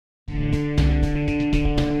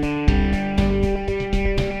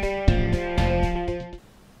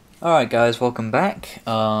Alright guys, welcome back.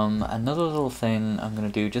 Another little thing I'm going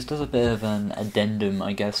to do, just as a bit of an addendum,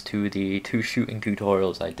 I guess, to the two shooting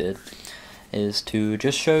tutorials I did, is to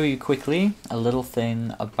just show you quickly a little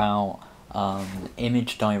thing about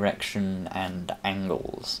image direction and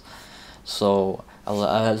angles. So,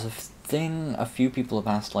 as a thing a few people have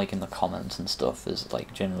asked, like in the comments and stuff, is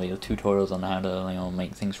like generally the tutorials on how to,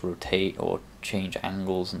 make things rotate or change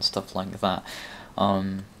angles and stuff like that.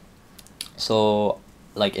 So,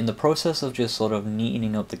 like, in the process of just sort of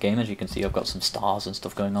neatening up the game, as you can see, I've got some stars and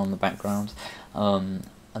stuff going on in the background, and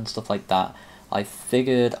stuff like that. I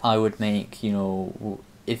figured I would make,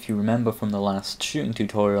 if you remember from the last shooting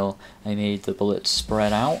tutorial, I made the bullets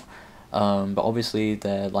spread out, but obviously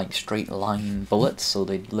they're like straight line bullets, so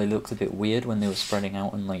they looked a bit weird when they were spreading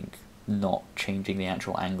out and like not changing the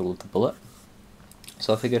actual angle of the bullet.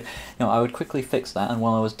 So I figured, I would quickly fix that, and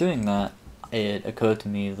while I was doing that, it occurred to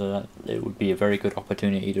me that it would be a very good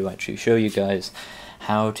opportunity to actually show you guys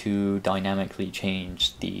how to dynamically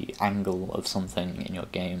change the angle of something in your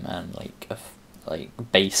game, and like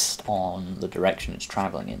based on the direction it's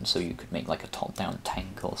traveling in. So you could make like a top-down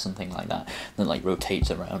tank or something like that that like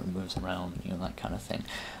rotates around and moves around, that kind of thing.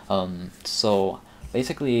 So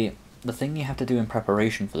basically, the thing you have to do in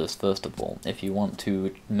preparation for this, first of all, if you want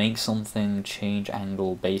to make something change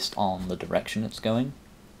angle based on the direction it's going,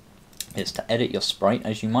 is to edit your sprite.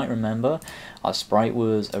 As you might remember, our sprite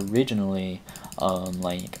was originally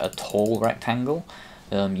like a tall rectangle.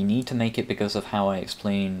 You need to make it, because of how I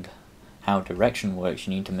explained how direction works,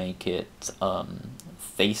 you need to make it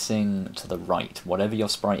facing to the right. Whatever your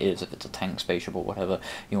sprite is, if it's a tank, spaceship, or whatever,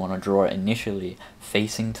 you want to draw it initially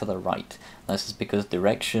facing to the right. This is because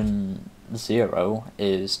direction 0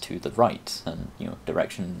 is to the right, and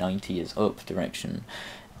direction 90 is up, direction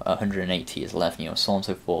 180 is left, so on and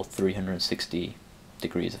so forth, 360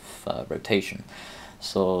 degrees of rotation.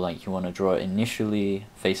 So like you want to draw it initially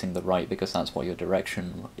facing the right, because that's what your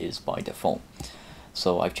direction is by default.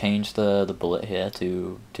 So I've changed the bullet here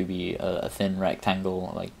to be a thin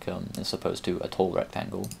rectangle, like as opposed to a tall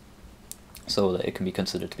rectangle, so that it can be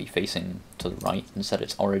considered to be facing to the right, and set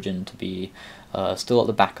its origin to be still at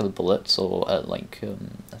the back of the bullet. So at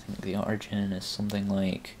I think the origin is something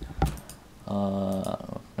like,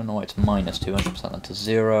 I don't know why it's minus 200%, that's a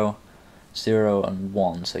 0, 0 and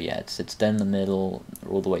 1, so yeah, it's dead in the middle,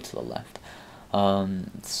 all the way to the left.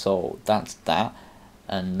 So that's that,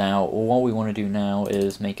 and now what we want to do now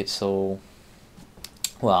is make it so,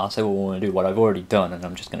 well, I'll say what we want to do. What I've already done, and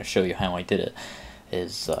I'm just going to show you how I did it,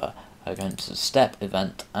 is I went to step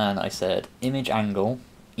event, and I said image angle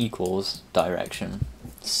equals direction.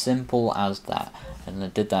 Simple as that. And I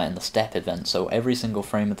did that in the step event, so every single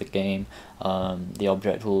frame of the game, the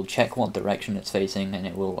object will check what direction it's facing, and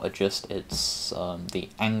it will adjust its the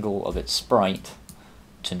angle of its sprite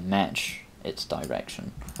to match its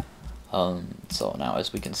direction. So now,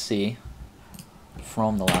 as we can see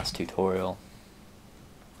from the last tutorial,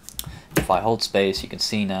 if I hold space, you can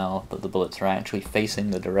see now that the bullets are actually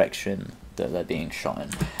facing the direction that they're being shot in.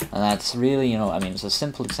 And that's really, it's a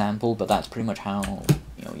simple example, but that's pretty much how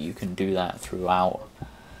you can do that throughout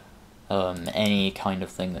any kind of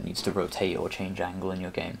thing that needs to rotate or change angle in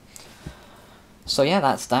your game. So yeah,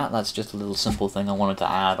 that's that. That's just a little simple thing I wanted to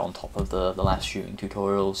add on top of the last shooting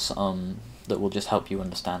tutorials, that will just help you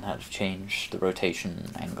understand how to change the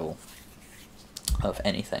rotation angle of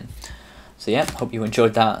anything. So yeah, hope you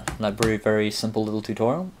enjoyed that very, very simple little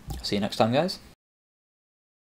tutorial. See you next time, guys.